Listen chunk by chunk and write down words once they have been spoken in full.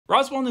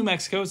Roswell, New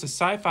Mexico is a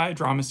sci-fi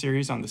drama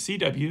series on the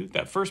CW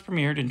that first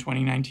premiered in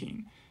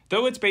 2019.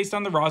 Though it's based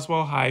on the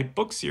Roswell High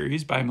book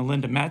series by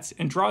Melinda Metz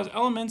and draws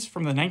elements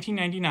from the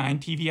 1999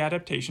 TV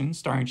adaptation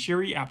starring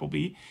Shiri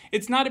Appleby,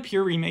 it's not a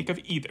pure remake of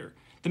either.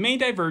 The main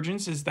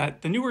divergence is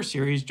that the newer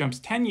series jumps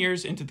 10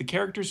 years into the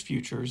characters'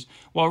 futures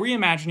while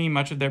reimagining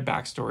much of their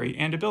backstory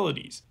and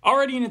abilities.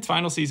 Already in its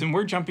final season,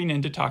 we're jumping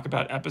in to talk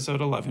about episode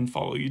 11,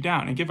 Follow You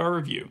Down, and give our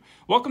review.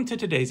 Welcome to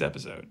today's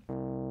episode.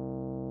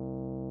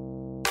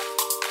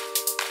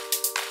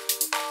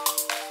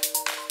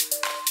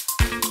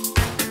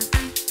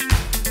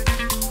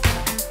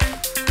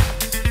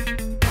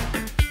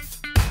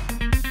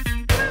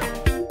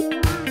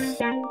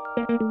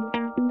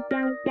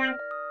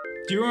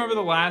 Do you remember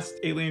the last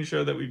Alien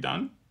show that we've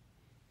done?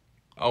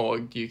 Oh, well,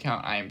 do you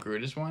count I Am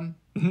Groot as one?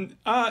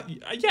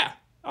 Yeah,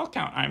 I'll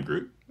count I Am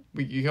Groot.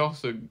 You can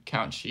also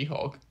count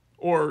She-Hulk.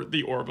 Or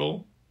the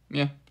Orville.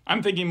 Yeah.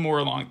 I'm thinking more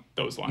along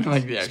those lines.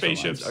 Like the actual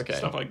spaceships, ones. Okay.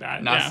 Stuff like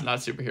that. Not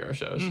superhero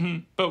shows.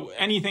 Mm-hmm. But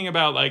anything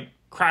about, like,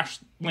 crash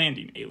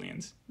landing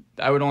aliens.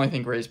 I would only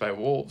think Raised by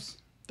Wolves.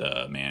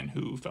 The man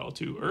who fell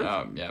to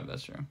Earth. Yeah,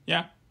 that's true.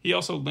 Yeah. He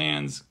also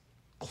lands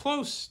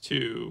close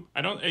to...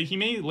 He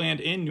may land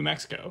in New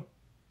Mexico,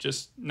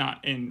 just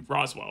not in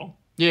Roswell.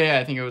 Yeah,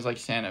 I think it was like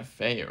Santa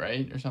Fe,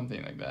 right? Or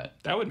something like that.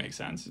 That would make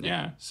sense.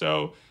 Yeah.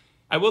 So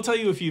I will tell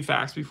you a few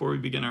facts before we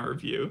begin our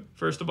review.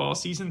 First of all,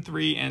 season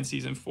 3 and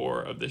season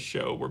 4 of this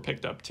show were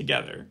picked up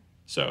together.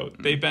 So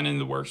they've been in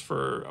the works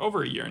for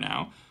over a year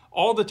now.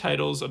 All the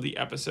titles of the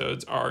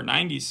episodes are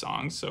 90s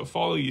songs. So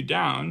Follow You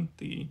Down,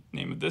 the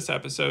name of this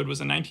episode, was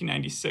a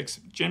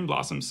 1996 Gin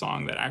Blossom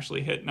song that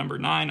actually hit number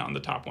 9 on the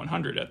top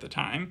 100 at the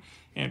time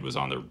and was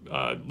on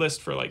the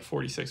list for like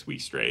 46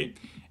 weeks straight.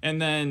 And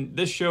then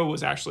this show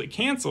was actually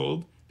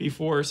canceled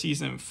before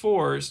season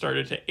 4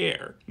 started to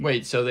air.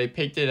 Wait, so they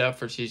picked it up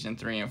for season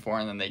 3 and 4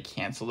 and then they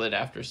canceled it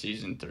after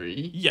season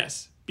 3?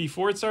 Yes,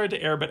 before it started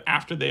to air, but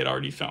after they had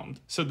already filmed.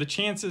 So the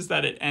chances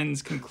that it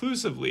ends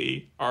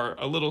conclusively are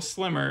a little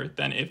slimmer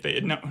than if they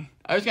had known.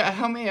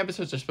 How many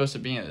episodes are supposed to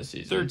be in this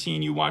season?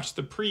 13. You watched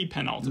the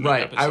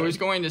pre-penultimate episode. I was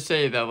going to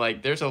say that,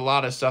 like, there's a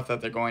lot of stuff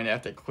that they're going to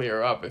have to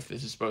clear up if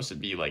this is supposed to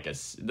be, like,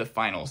 the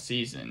final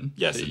season.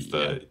 Yes,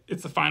 so,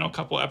 it's the final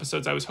couple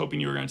episodes. I was hoping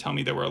you were going to tell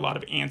me there were a lot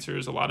of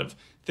answers, a lot of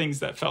things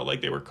that felt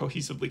like they were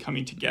cohesively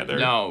coming together.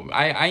 No,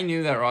 I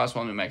knew that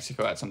Roswell, New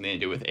Mexico had something to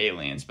do with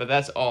aliens, but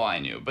that's all I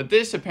knew. But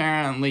this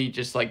apparently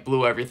just, like,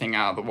 blew everything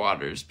out of the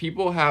waters.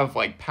 People have,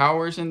 like,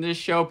 powers in this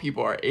show.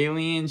 People are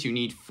aliens. You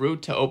need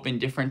fruit to open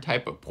different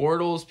type of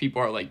portals.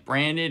 People are, like,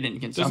 branded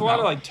and can There's a lot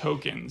of, like,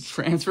 tokens.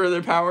 Transfer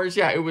their powers.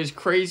 Yeah, it was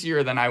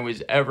crazier than I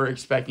was ever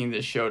expecting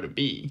this show to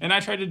be. And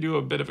I tried to do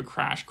a bit of a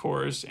crash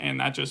course,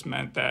 and that just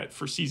meant that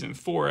for season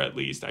 4, at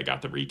least, I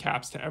got the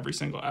recaps to every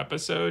single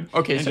episode.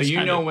 Okay, so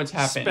you know what's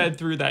happened. Sped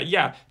through that,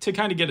 yeah, to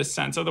kind of get a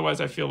sense.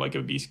 Otherwise, I feel like it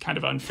would be kind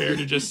of unfair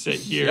to just sit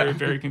here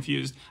very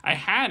confused.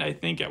 I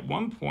think, at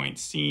one point,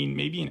 seen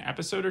maybe an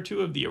episode or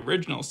two of the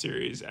original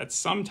series at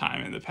some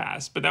time in the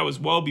past, but that was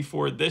well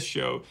before this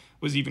show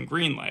was even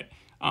greenlit.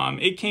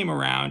 It came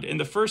around in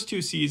the first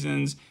 2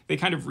 seasons. They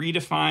kind of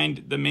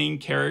redefined the main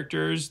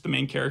characters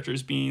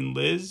being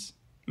Liz,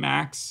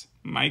 Max,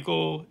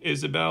 Michael,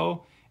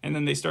 Isabel, and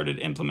then they started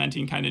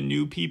implementing kind of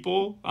new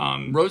people.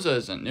 Rosa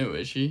isn't new,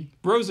 is she?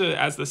 Rosa,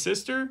 as the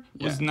sister,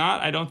 was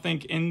not, I don't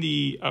think, in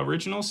the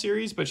original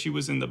series, but she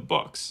was in the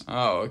books.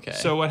 Oh, okay.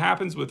 So what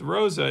happens with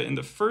Rosa in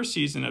the first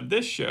season of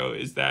this show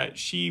is that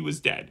she was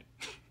dead.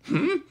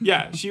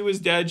 Yeah, she was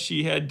dead.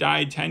 She had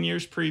died 10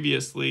 years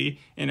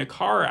previously in a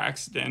car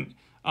accident.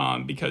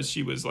 Because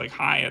she was, like,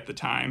 high at the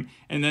time.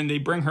 And then they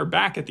bring her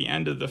back at the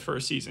end of the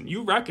first season.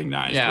 You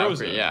recognize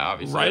Rosa. Yeah,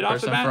 obviously. Right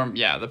off the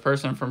bat? The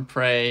person from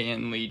Prey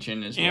and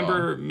Legion as well.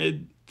 Amber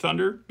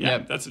Mid-Thunder. Yeah,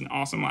 that's an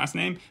awesome last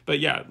name. But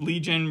yeah,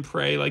 Legion,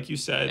 Prey, like you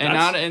said.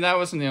 And that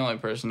wasn't the only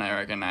person I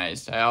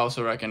recognized. I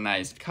also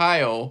recognized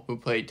Kyle, who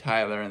played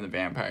Tyler in the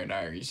Vampire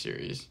Diaries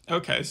series.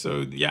 Okay,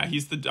 so yeah,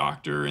 he's the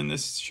doctor in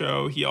this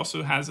show. He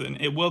also has an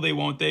It Will They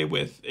Won't They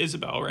with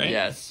Isabel, right?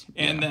 Yes.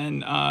 And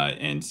then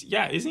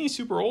isn't he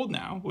super old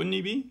now? Wouldn't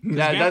he be?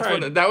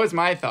 That was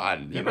my thought.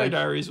 Vampire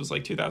Diaries was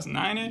like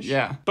 2009-ish.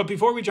 Yeah. But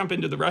before we jump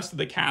into the rest of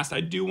the cast,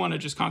 I do want to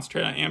just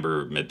concentrate on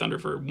Amber Mid-Thunder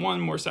for one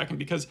more second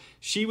because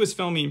she was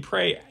filming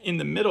Prey in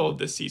the middle of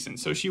this season,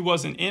 so she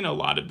wasn't in a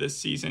lot of this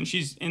season.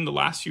 She's in the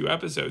last few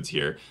episodes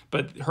here,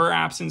 but her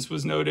absence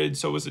was noted,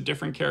 so was a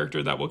different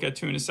character that we'll get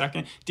to in a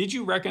second. Did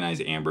you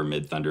recognize Amber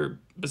Mid-Thunder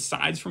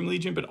besides from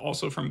Legion, but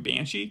also from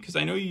Banshee? Because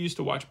I know you used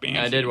to watch Banshee.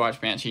 I did watch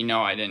Banshee.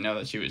 No, I didn't know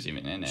that she was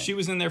even in it. She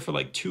was in there for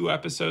like 2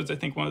 episodes, I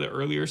think one of the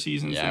earlier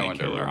seasons when they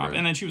killed her off.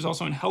 And then she was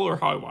also in Hell or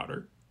High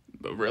Water.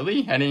 But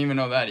really? I didn't even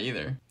know that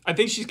either. I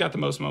think she's got the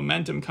most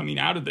momentum coming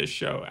out of this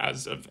show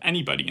as of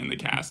anybody in the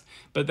cast.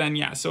 But then,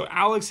 yeah, so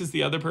Alex is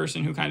the other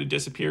person who kind of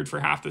disappeared for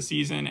half the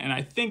season, and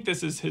I think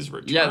this is his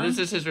return. Yeah, this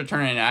is his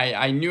return, and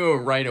I knew it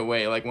right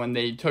away. Like, when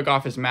they took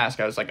off his mask,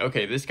 I was like,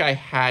 okay, this guy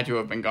had to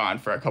have been gone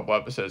for a couple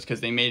episodes because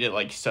they made it,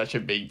 like, such a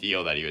big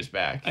deal that he was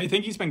back. I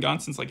think he's been gone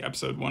since, like,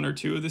 episode 1 or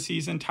 2 of the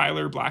season.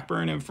 Tyler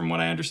Blackburn, and from what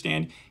I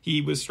understand,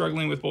 he was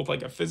struggling with both,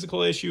 like, a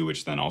physical issue,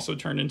 which then also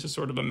turned into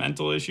sort of a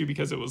mental issue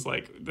because it was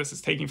like, this is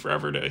taking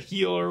forever to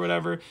heal or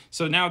whatever.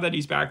 So now that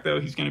he's back, though,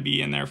 he's going to be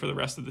in there for the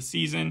rest of the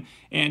season,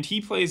 and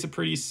he plays a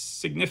pretty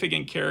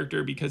significant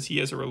character because he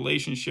has a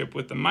relationship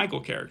with the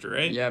Michael character,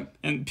 right? Yep.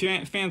 And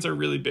fans are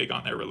really big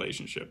on their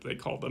relationship. They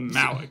call them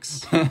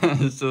Maliks.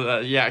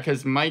 Yeah,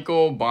 because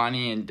Michael,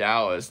 Bonnie, and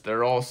Dallas,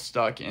 they're all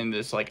stuck in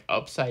this, like,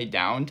 upside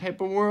down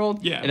type of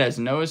world. Yeah. It has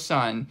no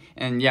sun,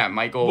 and yeah,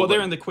 Michael... Well,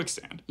 they're in the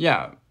quicksand.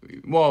 Yeah.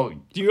 Well,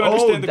 do you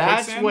understand the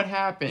that's quicksand? What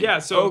happened. Yeah,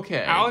 so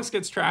okay. Alex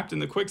gets trapped in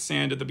the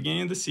quicksand at the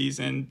beginning of the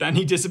season, then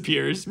he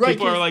disappears. Right,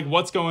 people are like,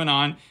 what's going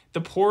on?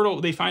 The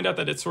portal, they find out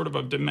that it's sort of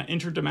a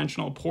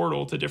interdimensional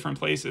portal to different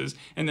places,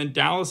 and then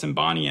Dallas and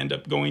Bonnie end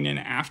up going in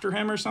after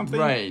him or something.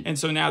 Right. And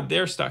so now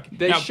they're stuck.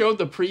 They showed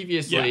the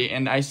previously,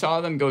 and I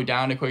saw them go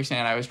down to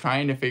quicksand. I was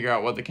trying to figure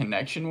out what the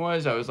connection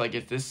was. I was like,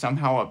 is this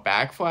somehow a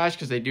backflash?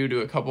 Because they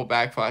do a couple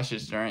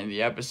backflashes during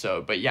the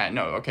episode. But yeah,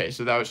 no, okay,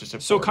 so that was just a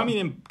portal. So coming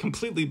in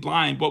completely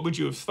blind, what would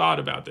you have thought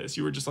about this?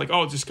 You were just like,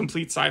 oh, just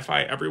complete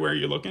sci-fi everywhere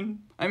you're looking?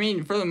 I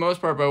mean, for the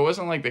most part, but it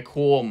wasn't like the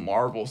cool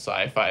Marvel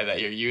sci-fi that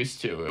you're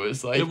used to. It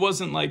was like... It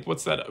wasn't like,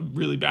 what's that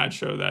really bad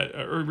show that,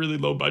 or really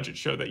low budget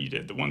show that you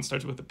did? The one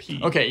starts with a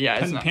P. Okay, yeah.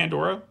 It's not...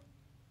 Pandora?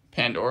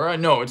 Pandora?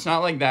 No, it's not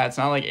like that. It's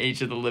not like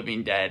Age of the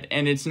Living Dead.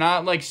 And it's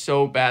not like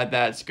so bad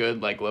that it's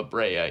good like La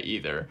Brea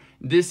either.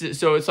 This is,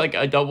 so it's like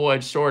a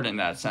double-edged sword in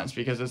that sense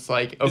because it's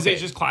like, okay. Is it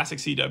just classic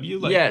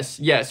CW? Like,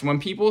 yes. When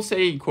people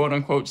say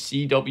quote-unquote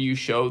CW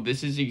show,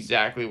 this is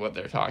exactly what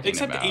they're talking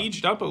about. Except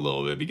aged up a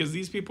little bit because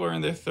these people are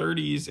in their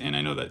 30s, and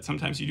I know that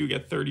sometimes you do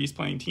get 30s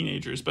playing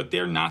teenagers, but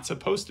they're not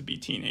supposed to be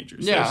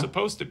teenagers. Yeah. They're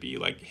supposed to be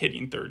like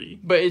hitting 30.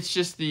 But it's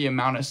just the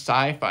amount of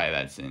sci-fi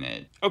that's in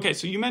it. Okay,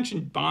 so you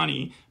mentioned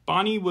Bonnie.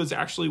 Bonnie was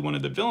actually one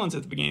of the villains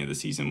at the beginning of the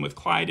season with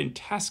Clyde and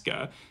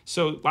Tesca.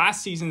 So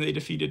last season they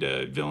defeated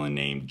a villain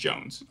named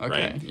Jones,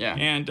 okay, right? Yeah.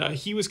 And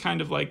he was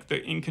kind of like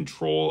in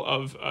control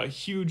of a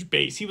huge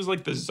base. He was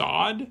like the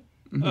Zod,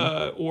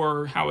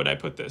 or how would I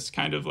put this?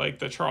 Kind of like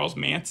the Charles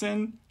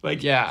Manson.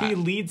 Like, he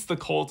leads the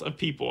cult of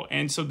people.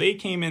 And so they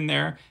came in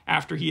there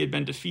after he had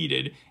been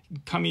defeated,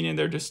 coming in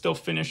there to still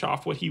finish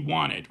off what he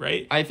wanted,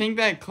 right? I think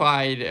that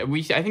Clyde,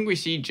 I think we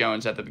see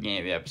Jones at the beginning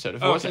of the episode.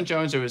 If it wasn't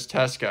Jones, it was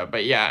Tesca.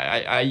 But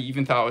yeah, I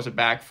even thought it was a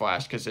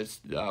backflash because it's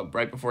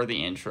right before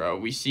the intro.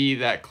 We see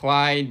that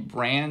Clyde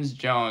brands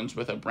Jones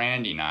with a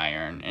branding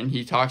iron, and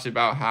he talks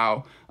about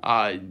how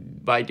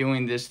by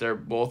doing this, they're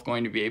both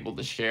going to be able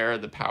to share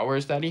the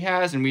powers that he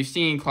has. And we've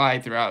seen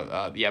Clyde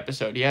throughout the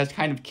episode. He has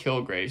kind of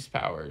Kilgrave's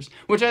powers,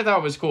 which I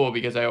thought was cool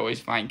because I always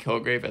find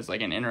Kilgrave as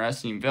like an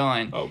interesting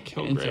villain. Oh,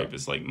 Kilgrave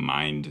is like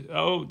mind.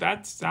 Oh,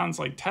 that sounds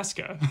like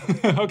Tesca.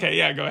 Okay,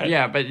 yeah, go ahead.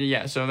 Yeah, but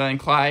yeah, so then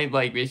Clyde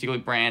like basically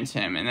brands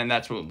him, and then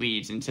that's what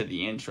leads into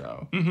the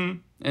intro. Mm-hmm.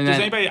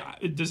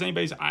 And does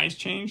anybody's eyes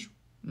change?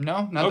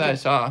 No, not that I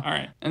saw. All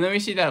right. And then we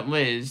see that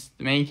Liz,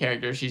 the main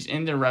character, she's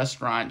in the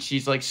restaurant.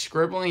 She's like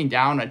scribbling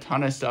down a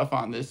ton of stuff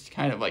on this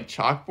kind of like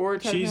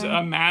chalkboard type She's thing.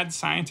 a mad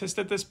scientist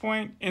at this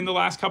point. In the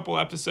last couple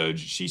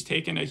episodes, she's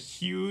taken a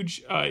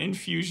huge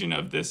infusion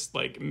of this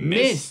like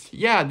mist.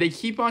 Yeah, they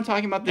keep on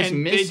talking about this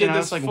and mist, they did and I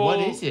this was like, full what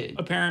is it?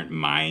 Apparent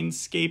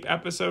mindscape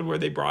episode where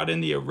they brought in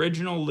the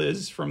original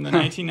Liz from the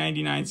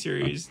 1999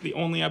 series, the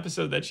only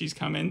episode that she's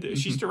come in.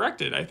 She's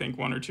directed, I think,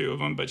 1 or 2 of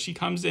them, but she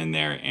comes in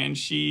there and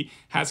she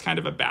has kind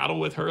of a battle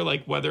with her,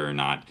 like whether or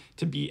not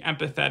to be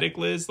empathetic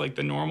Liz, like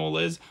the normal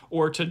Liz,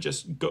 or to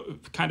just go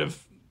kind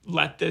of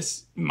let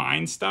this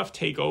mind stuff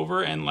take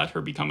over and let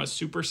her become a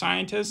super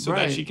scientist so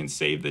that she can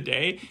save the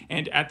day.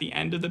 And at the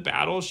end of the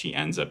battle, she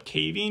ends up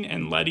caving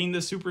and letting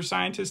the super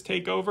scientist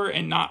take over,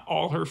 and not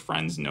all her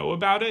friends know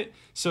about it.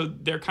 So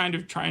they're kind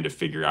of trying to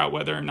figure out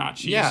whether or not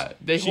she's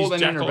they hold an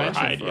Jekyll or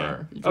intervention Hyde, for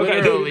her.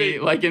 Okay, Literally,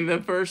 like in the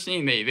first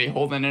scene, they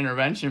hold an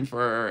intervention for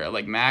her.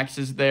 Like Max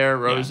is there,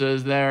 Rosa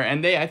is there,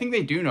 and I think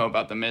they do know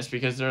about the mist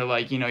because they're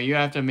like, you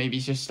have to maybe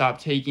just stop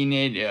taking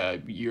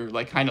it. You're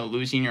like kind of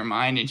losing your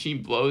mind, and she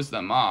blows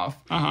them off.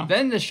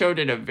 Then the show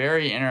did a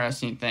very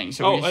interesting thing.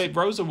 So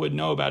Rosa would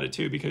know about it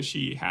too because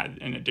she had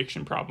an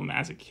addiction problem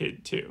as a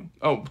kid too.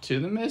 Oh, to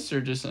the mist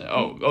or just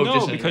no,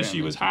 just because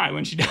she was high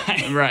when she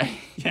died. Right.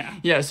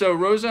 Yeah.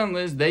 So Rosa and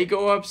Liz, they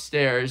go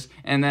upstairs,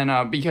 and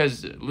then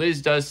because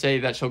Liz does say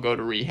that she'll go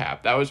to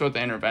rehab. That was what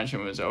the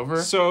intervention was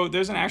over. So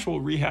there's an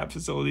actual rehab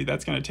facility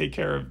that's going to take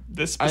care of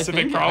this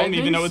specific problem,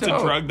 even though it's a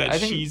drug that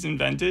she's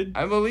invented.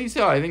 I believe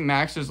so. I think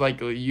Max was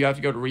like, you have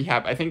to go to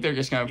rehab. I think they're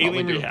just going to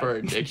probably do it for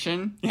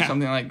addiction,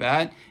 something like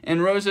that.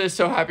 And Rosa is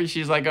so happy.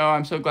 She's like, oh,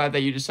 I'm so glad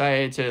that you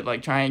decided to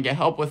like try and get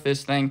help with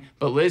this thing.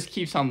 But Liz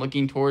keeps on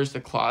looking towards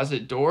the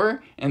closet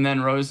door. And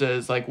then Rosa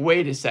is like,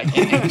 wait a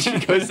second. And she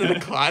goes to the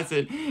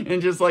closet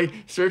and just like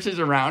searches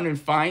around and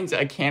finds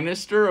a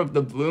canister of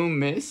the blue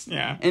mist.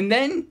 Yeah. And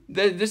then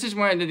this is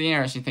one of the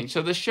interesting things.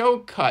 So the show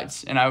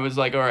cuts and I was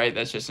like, all right,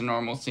 that's just a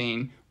normal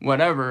scene.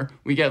 Whatever.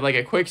 We get like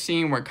a quick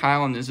scene where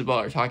Kyle and Isabel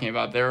are talking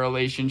about their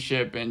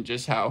relationship and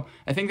just how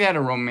I think they had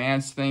a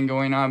romance thing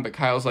going on, but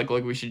Kyle's like,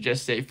 look, we should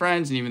just stay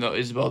friends. And even though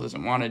Isabel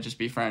doesn't want to just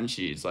be friends,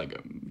 she's like,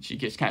 she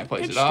just kind of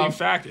plays it off. In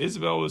fact,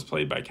 Isabel was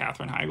played by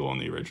Katherine Heigl in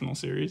the original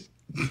series.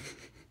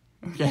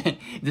 Okay.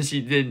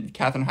 Did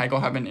Katherine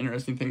Heigl have an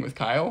interesting thing with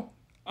Kyle?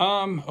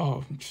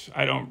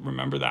 I don't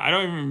remember that. I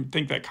don't even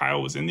think that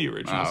Kyle was in the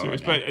original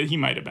series, okay. but he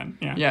might have been.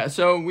 Yeah. Yeah.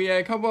 So we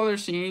had a couple other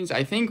scenes.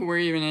 I think we're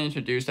even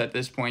introduced at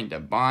this point to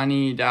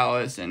Bonnie,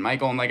 Dallas, and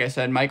Michael. And like I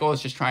said, Michael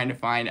is just trying to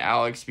find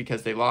Alex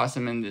because they lost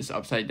him in this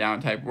upside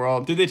down type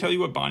world. Did they tell you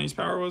what Bonnie's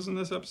power was in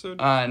this episode?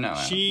 No.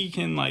 She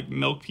can like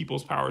milk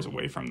people's powers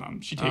away from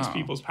them. She takes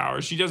people's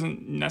powers. She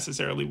doesn't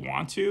necessarily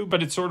want to,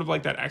 but it's sort of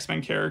like that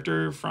X-Men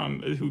character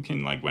from who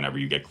can like whenever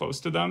you get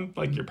close to them,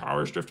 like your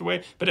powers drift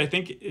away. But I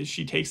think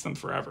she takes them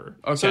forever.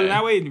 Okay. So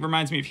that way it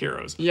reminds me of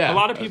Heroes. Yeah, a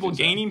lot of people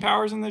gaining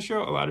powers in this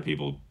show, a lot of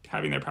people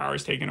having their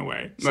powers taken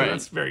away. So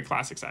that's very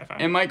classic sci-fi.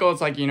 And Michael,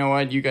 it's like, you know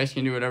what, you guys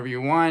can do whatever you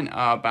want,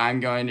 but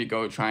I'm going to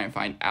go try and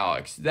find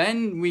Alex.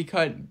 Then we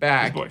cut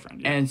back, his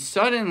boyfriend, yeah. And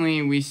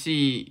suddenly we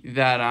see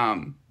that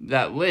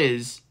that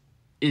Liz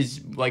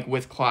is like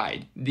with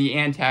Clyde, the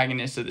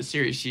antagonist of the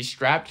series. She's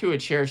strapped to a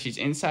chair. She's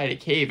inside a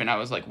cave, and I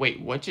was like, wait,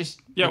 what did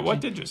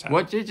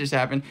just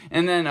happen?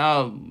 And then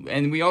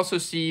and we also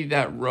see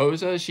that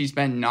Rosa, she's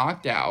been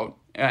knocked out.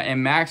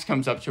 And Max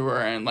comes up to her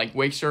and like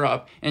wakes her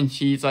up, and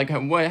she's like,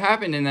 what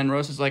happened? And then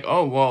Rosa's like,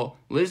 oh, well,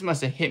 Liz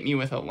must have hit me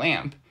with a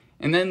lamp.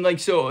 And then like,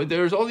 so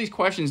there's all these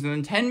questions. And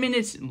then 10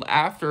 minutes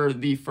after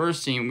the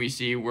first scene we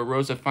see where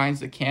Rosa finds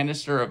the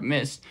canister of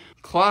mist,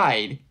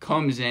 Clyde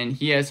comes in.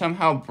 He has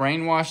somehow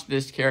brainwashed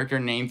this character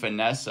named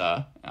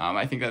Vanessa.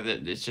 I think that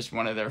it's just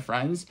one of their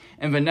friends.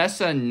 And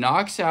Vanessa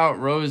knocks out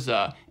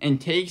Rosa and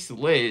takes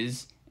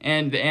Liz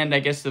and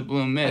I guess the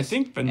blue mist. I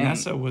think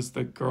Vanessa was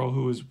the girl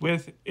who was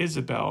with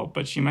Isabel,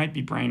 but she might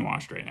be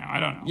brainwashed right now. I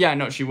don't know. Yeah,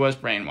 no, she was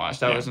brainwashed.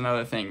 That was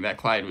another thing that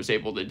Clyde was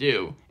able to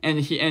do.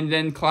 And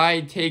then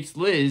Clyde takes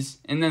Liz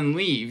and then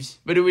leaves.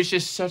 But it was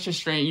just such a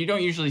strange... You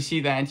don't usually see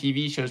that in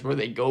TV shows where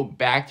they go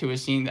back to a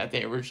scene that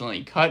they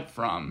originally cut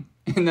from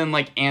and then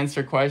like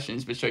answer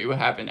questions but show you what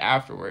happened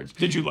afterwards.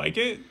 Did you like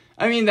it?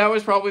 I mean, that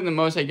was probably the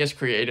most, I guess,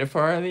 creative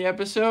part of the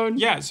episode.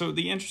 Yeah, so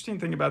the interesting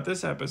thing about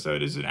this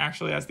episode is it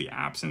actually has the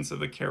absence of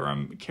the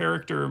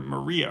character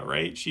Maria,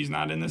 right? She's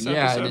not in this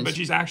episode, but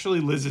she's actually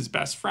Liz's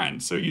best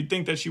friend. So you'd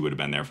think that she would have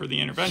been there for the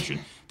intervention.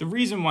 The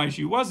reason why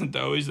she wasn't,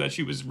 though, is that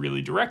she was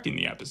really directing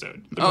the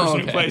episode. The person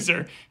who plays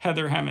her,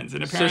 Heather Hemmons.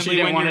 And apparently, so she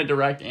didn't want to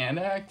direct and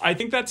act? I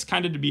think that's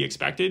kind of to be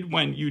expected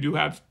when you do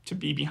have to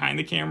be behind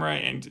the camera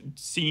and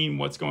seeing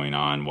what's going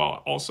on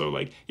while also,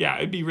 like, yeah,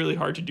 it'd be really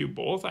hard to do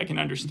both. I can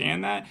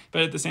understand that.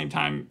 But at the same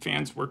time,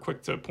 fans were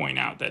quick to point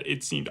out that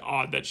it seemed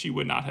odd that she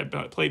would not have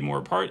played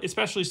more part,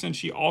 especially since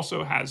she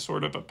also has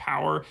sort of a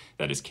power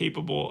that is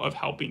capable of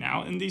helping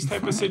out in these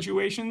type of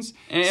situations.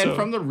 And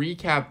from the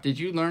recap, did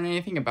you learn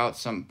anything about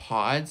some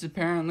pods,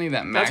 apparently,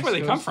 that Max that's where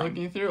they come from.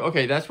 Looking through?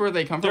 Okay, that's where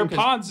they come Their from. Their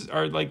pods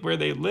are like where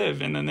they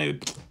live, and then they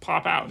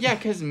pop out. Yeah,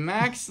 because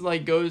Max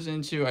like goes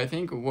into, I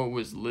think, what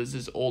was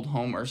Liz's old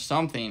home or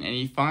something, and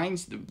he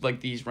finds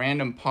like these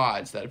random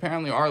pods that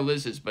apparently are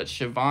Liz's, but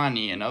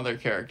Shivani and other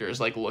characters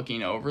like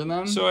looking over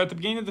them. So at the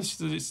beginning of this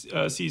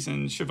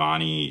season,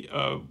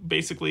 Shivani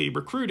basically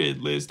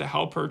recruited Liz to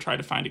help her try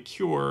to find a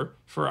cure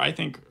for, I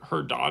think,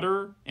 her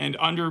daughter, and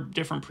under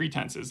different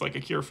pretenses, like a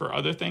cure for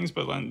other things,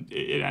 but then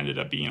it ended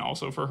up being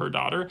also for her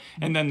daughter.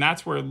 And then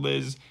that's where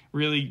Liz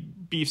really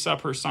beefs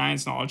up her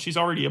science knowledge. She's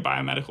already a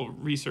biomedical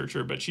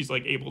researcher, but she's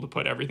like able to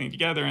put everything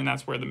together, and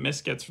that's where the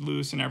mist gets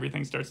loose and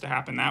everything starts to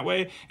happen that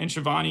way. And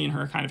Shivani and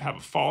her kind of have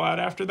a fallout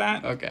after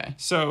that. Okay.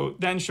 So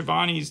then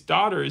Shivani's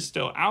daughter is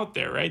still out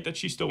there, right? That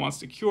she still wants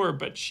to cure,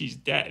 but she's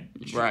dead.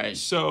 Right.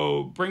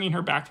 So bringing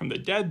her back from the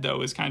dead,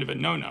 though, is kind of a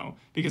no-no,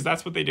 because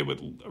that's what they did with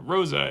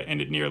Rosa,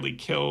 and it nearly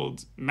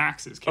killed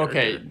Max's character.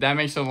 Okay, that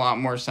makes a lot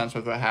more sense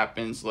with what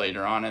happens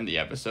later on in the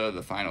episode,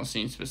 the final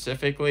scene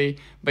specifically.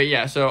 But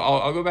yeah, so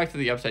I'll go back to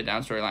the Upside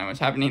Down storyline. What's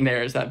happening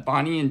there is that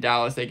Bonnie and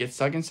Dallas, they get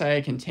stuck inside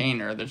a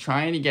container. They're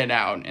trying to get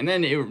out. And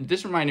then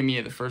this reminded me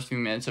of the first few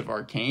minutes of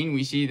Arcane.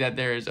 We see that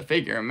there is a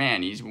figure, a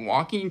man. He's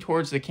walking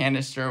towards the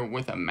canister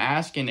with a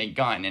mask and a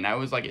gun. And I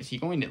was like, is he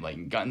going to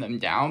like gun them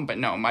down? But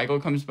no, Michael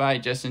comes by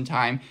just in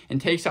time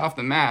and takes off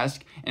the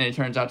mask. And it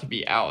turns out to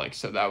be Alex.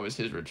 So that was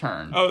his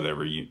return. Oh, they're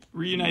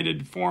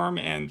reunited form,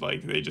 and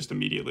like they just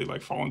immediately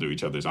like fall into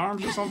each other's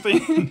arms or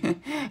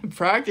something.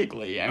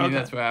 Practically. I mean,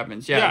 that's what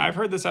happens. Yeah. Yeah, I've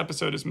heard this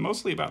episode is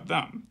mostly about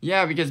them.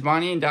 Yeah, because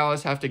Bonnie and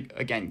Dallas have to,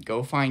 again,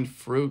 go find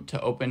fruit to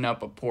to open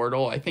up a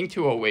portal, I think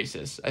to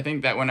Oasis. I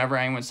think that whenever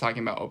anyone's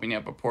talking about opening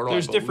up a portal,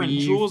 there's different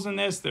jewels in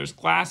this, there's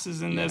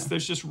glasses in this,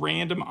 there's just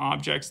random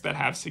objects that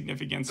have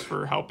significance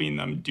for helping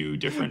them do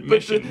different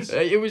missions.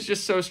 It was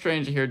just so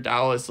strange to hear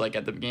Dallas, like,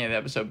 at the beginning of the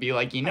episode be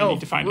like, you know, I need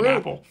to find an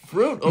apple.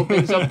 Fruit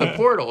opens up the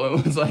portal.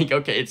 It was like,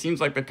 okay, it seems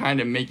like they're kind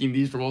of making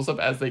these rules up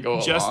as they go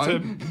along. Just to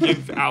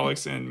give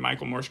Alex and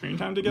Michael more screen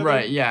time together?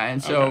 Right, yeah.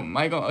 And so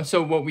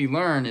so what we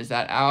learned is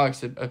that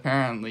Alex,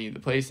 apparently, the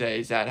place that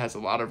he's at has a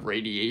lot of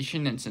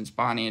radiation, and since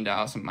Bonnie and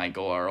Dallas and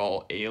Michael are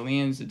all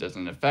aliens, it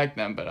doesn't affect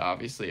them, but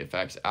obviously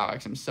affects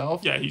Alex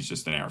himself. Yeah, he's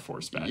just an Air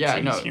Force vet, yeah,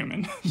 so he's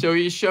human. So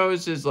he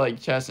shows his, like,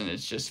 chest, and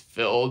it's just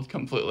filled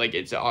completely, like,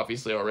 it's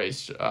obviously already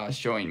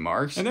showing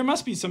marks. And there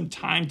must be some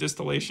time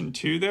distillation,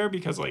 too, there,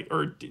 because, like,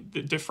 or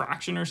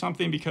diffraction or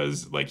something,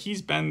 because, like,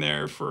 he's been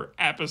there for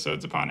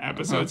episodes upon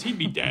episodes. He'd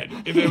be dead.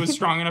 If it was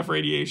strong enough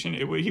radiation,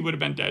 he would have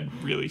been dead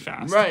really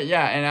fast. Right,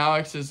 yeah, and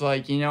Alex is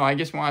like, you know, I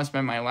just want to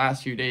spend my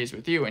last few days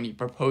with you, and he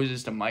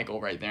proposes to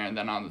Michael right there and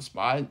then on the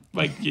spot.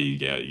 Like, you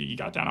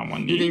got down on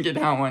one knee. He didn't get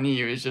down on one knee.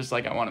 He was just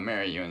like, I want to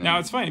marry you. And then... Now,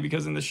 it's funny,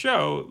 because in the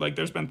show, like,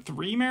 there's been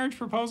 3 marriage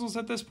proposals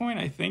at this point.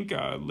 I think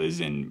Liz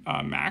and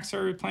Max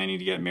are planning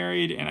to get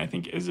married, and I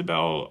think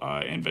Isabel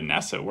and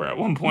Vanessa were at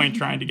one point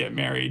trying to get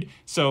married.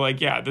 So,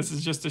 like, yeah, this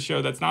is just a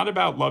show that's not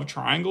about love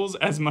triangles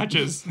as much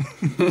as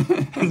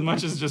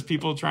just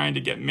people trying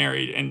to get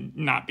married and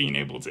not being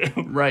able to.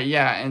 Right,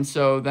 yeah, and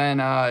so then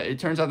it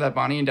turns out that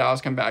Bonnie and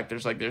Dallas come back.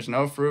 There's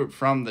no fruit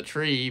from the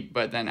tree,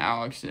 but then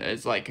Alex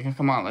is like,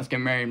 come on, let's get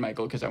married,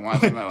 Michael, because I want to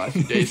spend my last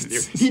few days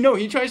with you.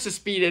 He tries to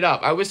speed it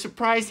up. I was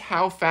surprised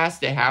how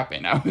fast it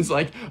happened. I was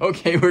like,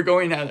 okay, we're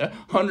going at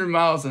 100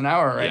 miles an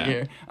hour right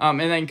here. And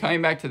then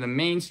coming back to the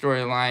main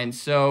storyline,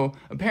 so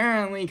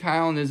apparently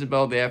Kyle and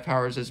Isabel, they have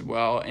powers as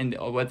well, and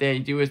what they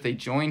do is they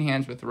join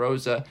hands with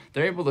Rosa.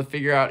 They're able to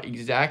figure out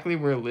exactly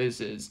where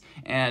Liz is,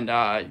 and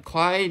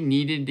Clyde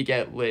needed to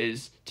get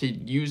Liz to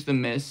use the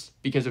mist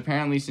because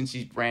apparently since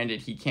he's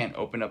branded, he can't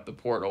open up the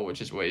portal,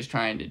 which is what he's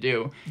trying to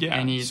do. Yeah,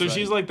 and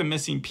she's like the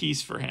missing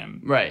piece for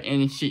him. Right,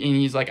 and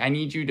he's like, I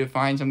need you to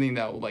find something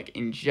that will, like,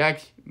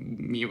 inject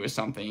me with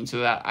something so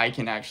that I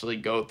can actually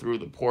go through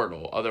the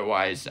portal.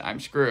 Otherwise, I'm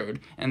screwed.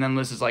 And then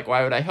Liz is like,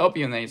 why would I help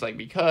you? And then he's like,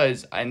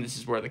 because, and this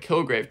is where the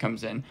Kilgrave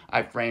comes in,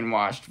 I've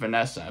brainwashed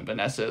Vanessa.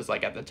 Vanessa is,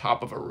 like, at the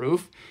top of a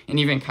roof, and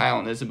even Kyle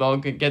and Isabel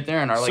could get there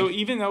and are like... So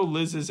even though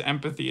Liz's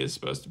empathy is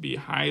supposed to be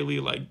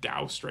highly, like,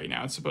 doused right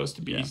now, it's supposed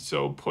to be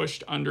so pushed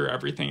under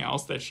everything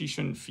else that she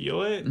shouldn't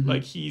feel it,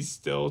 like, he's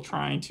still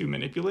trying to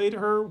manipulate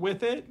her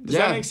with it. Does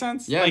that make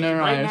sense? Yeah, like, no,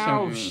 right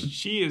now,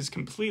 she is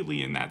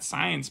completely in that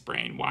science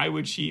brain. Why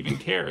would she even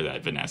care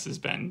that Vanessa's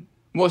been...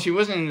 Well, she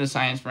wasn't in the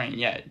science brain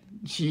yet.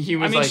 He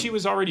was like... she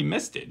was already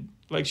misted.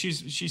 Like, she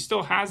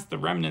still has the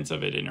remnants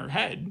of it in her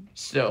head.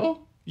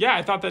 Still? Yeah,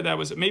 I thought that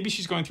was... Maybe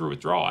she's going through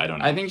withdrawal. I don't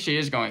know. I think she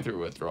is going through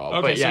withdrawal.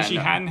 Okay, but yeah, so she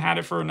hadn't had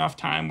it for enough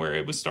time where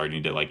it was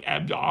starting to, like,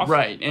 ebb off?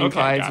 Right, and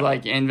Clyde's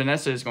like, and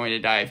Vanessa is going to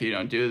die if you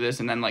don't do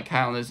this. And then, like,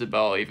 Kyle and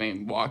Isabel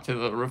even walk to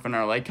the roof and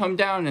are like, come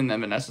down. And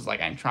then Vanessa's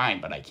like, I'm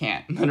trying, but I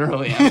can't.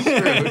 Literally, I'm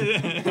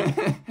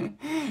screwed.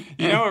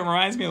 You know, it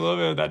reminds me a little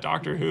bit of that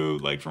Doctor Who,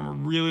 like, from a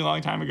really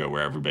long time ago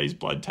where everybody's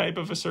blood type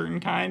of a certain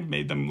kind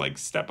made them, like,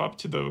 step up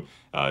to the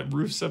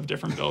roofs of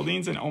different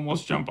buildings and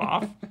almost jump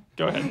off.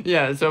 Go ahead.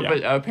 Yeah,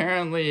 but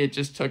apparently it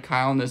just took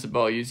Kyle and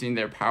Isabel using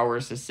their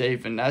powers to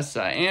save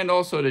Vanessa and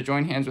also to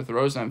join hands with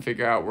Rosa and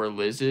figure out where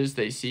Liz is.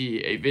 They see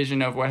a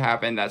vision of what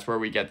happened. That's where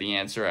we get the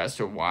answer as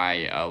to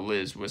why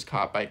Liz was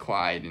caught by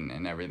Clyde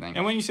and everything.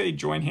 And when you say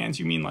join hands,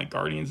 you mean like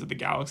Guardians of the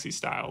Galaxy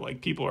style,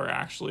 like people are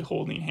actually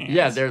holding hands.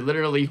 Yeah, they're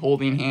literally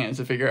holding hands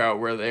to figure out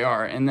where they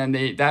are. And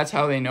then that's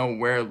how they know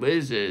where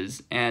Liz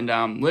is.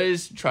 And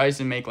Liz tries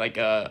to make like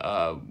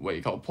a what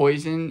you call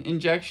poison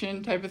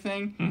injection type of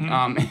thing.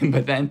 Mm-hmm.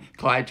 But then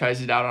Clyde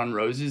tries it out on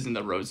Roses, and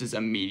the Roses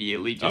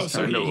immediately just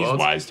turn to wolves. He's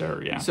wise to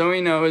her, yeah. So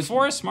he knows.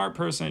 For a smart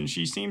person,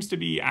 she seems to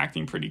be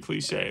acting pretty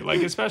cliche.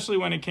 Like, especially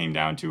when it came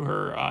down to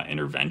her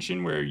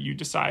intervention, where you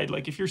decide,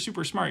 like, if you're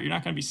super smart, you're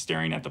not going to be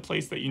staring at the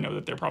place that you know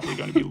that they're probably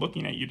going to be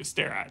looking at you to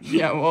stare at.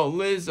 Yeah, well,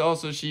 Liz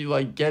also, she,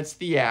 like, gets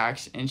the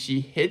axe, and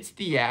she hits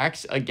the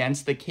axe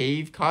against the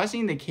cave,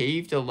 causing the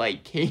cave to,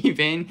 like, cave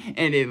in,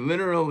 and it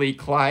literally,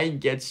 Clyde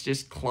gets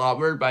just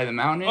clobbered by the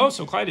mountain. Oh,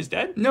 so Clyde is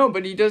dead? No,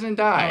 but he doesn't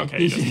die. Oh,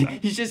 okay,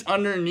 he's just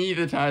underneath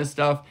a ton of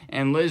stuff,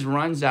 and Liz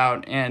runs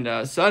out,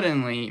 and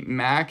suddenly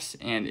Max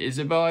and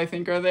Isabel, I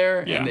think, are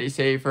there, and they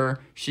save her.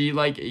 She,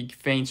 like,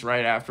 faints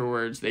right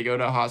afterwards. They go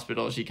to a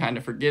hospital. She kind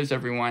of forgives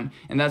everyone,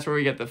 and that's where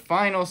we get the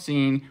final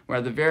scene, where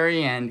at the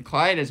very end,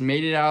 Clyde has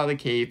made it out of the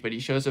cave, but he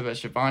shows up at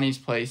Shivani's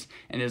place,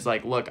 and is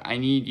like, look, I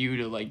need you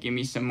to, like, give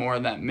me some more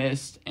of that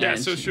mist. And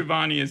so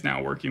Shivani is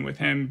now working with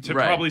him to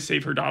probably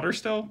save her daughter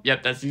still?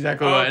 Yep, that's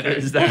exactly what it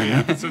is.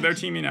 Yeah. So they're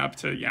teaming up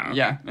to,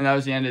 Yeah, and that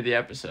was the end of the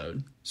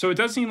episode. So it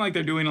does seem like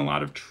they're doing a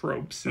lot of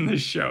tropes in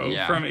this show,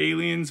 Yeah. from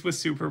aliens with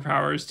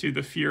superpowers to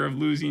the fear of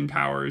losing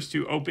powers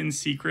to open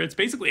secrets.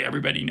 Basically,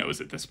 everybody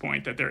knows at this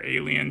point that they're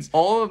aliens.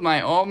 All of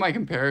my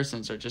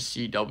comparisons are just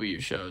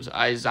CW shows.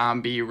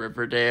 iZombie,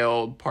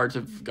 Riverdale, parts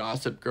of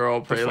Gossip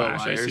Girl, Pretty Little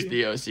Flash, I Liars, see.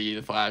 The OC,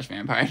 The Flash,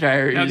 Vampire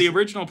Diaries. Now, the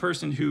original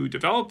person who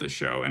developed the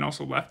show and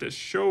also left as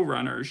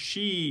showrunner,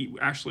 she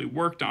actually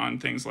worked on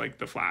things like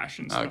The Flash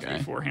and stuff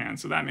beforehand,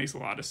 so that makes a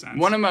lot of sense.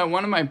 One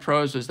of my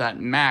pros was that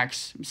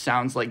Max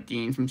sounds like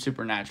Dean from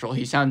Supernatural.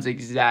 He sounds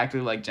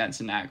exactly like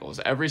Jensen Ackles.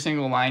 Every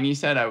single line he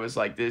said, I was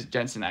like, "This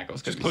Jensen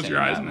Ackles." Just close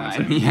your eyes and that's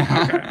it.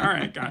 Yeah. Okay, all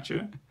right,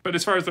 gotcha. But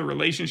as far as the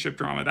relationship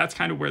drama, that's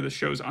kind of where the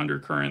show's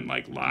undercurrent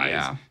lies.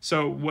 Yeah.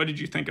 So, what did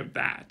you think of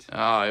that?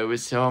 Oh, it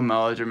was so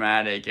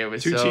melodramatic. It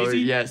was Too so cheesy?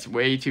 Yes,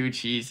 way too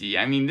cheesy.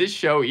 I mean, this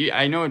show,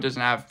 I know it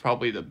doesn't have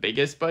probably the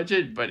biggest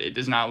budget, but it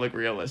does not look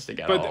realistic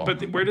at all.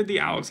 But where did the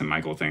Alex and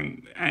Michael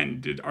thing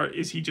end?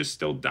 Is he just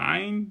still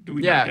dying? Do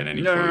we not get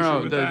any closure no.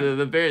 with that?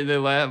 The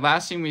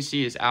last thing we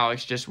see is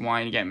Alex just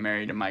wanting to get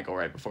married to Michael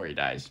right before he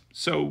dies.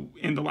 So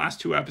in the last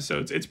 2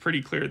 episodes, it's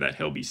pretty clear that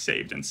he'll be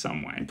saved in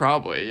some way.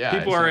 Probably, yeah.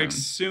 People are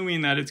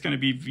assuming that it's going to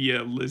be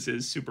via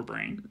Liz's super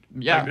brain.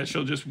 Yeah. Like that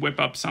she'll just whip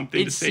up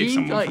something to save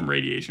someone from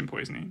radiation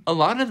poisoning. A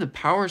lot of the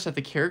powers that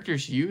the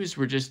characters used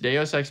were just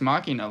Deus Ex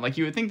Machina. Like,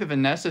 you would think the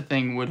Vanessa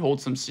thing would hold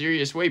some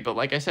serious weight, but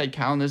like I said,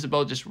 Cal and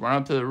Isabel just run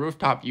up to the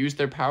rooftop, use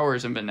their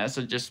powers, and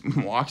Vanessa just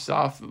walks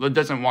off.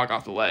 Doesn't walk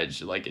off the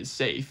ledge, like, is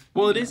safe.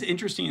 Well, it is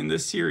interesting in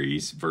this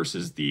series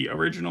versus the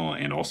original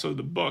and also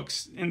the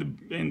books. In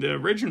the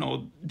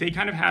original, they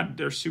kind of had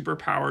their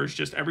superpowers,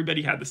 just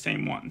everybody had the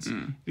same ones.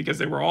 Because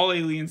they were all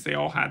aliens, they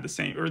all had the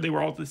same, or they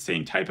were all the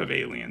same type of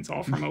aliens,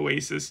 all from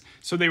Oasis.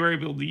 So they were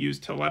able to use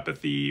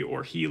telepathy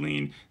or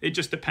healing. It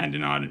just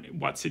depended on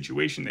what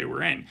situation they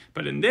were in.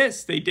 But in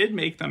this, they did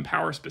make them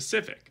power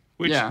specific,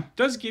 which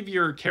does give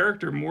your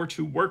character more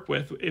to work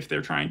with if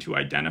they're trying to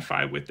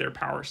identify with their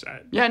power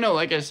set. Yeah, no,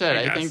 like I said,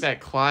 I guess. think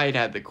that Clyde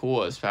had the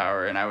coolest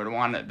power, and I would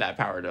want that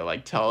power to,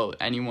 like, tell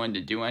anyone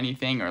to do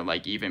anything or,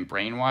 like, even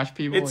brainwash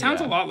people. It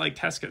sounds a lot like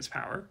Teska's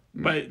power,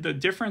 but the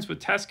difference with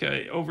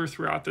Teska over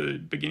throughout the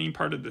beginning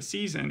part of the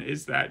season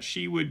is that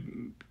she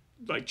would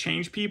like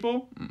change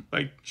people,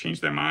 like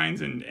change their minds,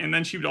 and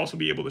then she would also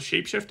be able to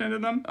shapeshift into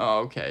them.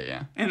 Oh, okay,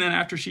 yeah. And then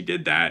after she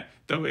did that,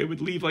 though, it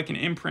would leave like an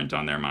imprint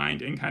on their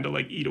mind and kind of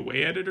like eat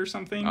away at it or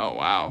something. Oh,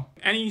 wow.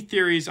 Any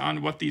theories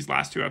on what these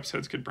last 2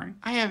 episodes could bring?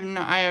 I have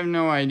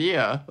no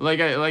idea. Like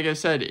I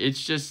said,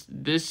 it's just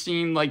this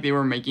seemed like they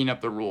were making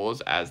up the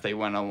rules as they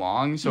went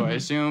along. So I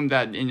assume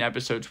that in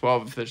episode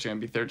 12, if there's going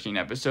to be 13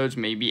 episodes,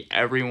 maybe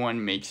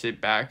everyone makes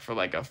it back for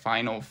like a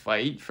final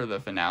fight for the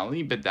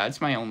finale. But that's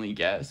my only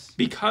guess.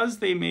 Because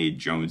they made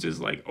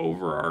Jones's like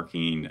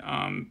overarching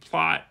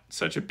plot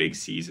such a big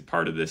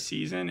part of this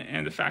season,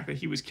 and the fact that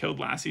he was killed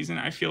last season,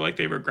 I feel like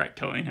they regret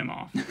killing him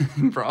off.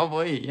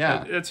 Probably,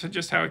 yeah. That's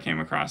just how it came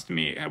across to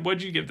me.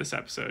 What'd you give this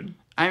episode?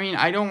 I mean,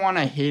 I don't want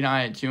to hate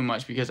on it too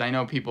much because I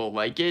know people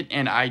like it,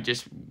 and I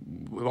just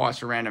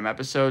watched a random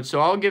episode, so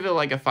I'll give it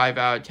like a 5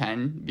 out of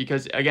 10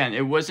 because, again,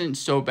 it wasn't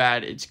so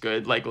bad it's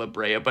good like La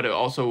Brea, but it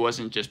also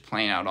wasn't just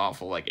plain out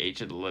awful like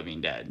Age of the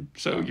Living Dead.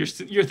 So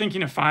you're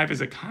thinking a 5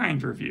 is a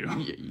kind review.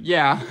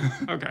 Yeah.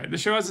 Okay, the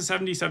show has a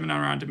 77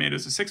 on Rotten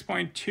Tomatoes, a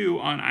 6.2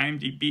 on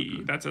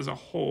IMDb. That's as a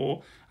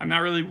whole. I'm not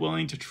really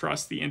willing to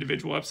trust the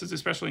individual episodes,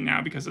 especially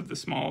now because of the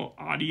small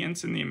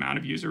audience and the amount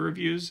of user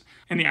reviews.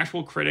 And the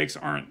actual critics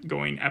aren't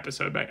going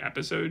episode by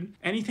episode.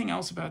 Anything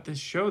else about this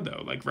show,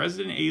 though? Like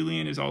Resident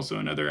Alien is also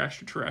another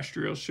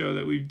extraterrestrial show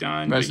that we've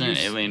done. Resident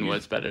Alien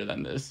was better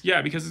than this.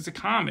 Yeah, because it's a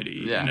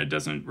comedy and it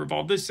doesn't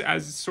revolve this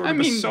as sort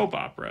of a soap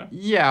opera.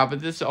 Yeah, but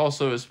this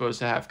also is supposed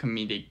to have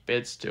comedic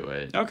bits to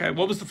it. Okay,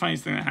 what was the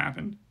funniest thing that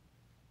happened?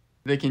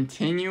 The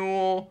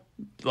continual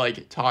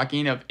like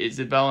talking of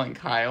Isabel and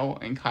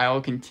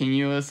Kyle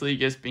continuously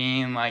just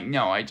being like,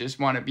 no, I just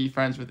want to be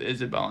friends with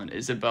Isabel, and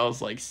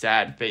Isabel's like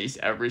sad face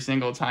every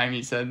single time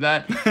he said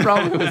that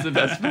probably was the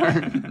best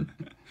part.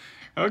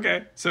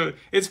 Okay, so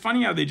it's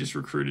funny how they just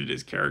recruited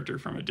his character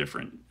from a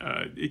different...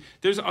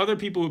 there's other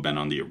people who've been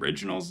on the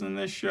originals in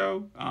this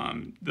show.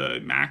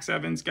 The Max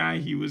Evans guy,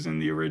 he was in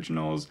the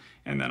originals.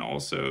 And then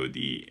also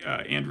the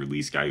Andrew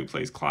Leese guy who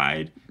plays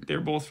Clyde.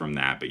 They're both from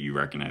that, but you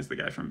recognize the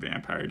guy from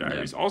Vampire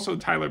Diaries. Yeah. Also,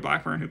 Tyler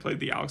Blackburn, who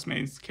played the Alex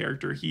Maines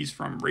character, he's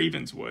from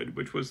Ravenswood,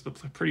 which was the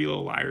Pretty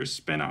Little Liars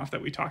spinoff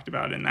that we talked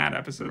about in that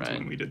episode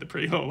when we did the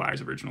Pretty Little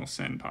Liars Original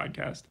Sin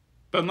podcast.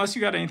 But unless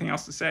you got anything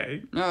else to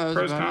say,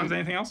 pros, cons,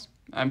 anything else?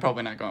 I'm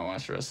probably not going to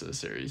watch the rest of the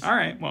series. All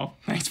right, well,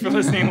 thanks for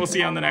listening. We'll see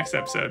you on the next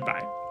episode.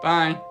 Bye.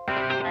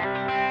 Bye.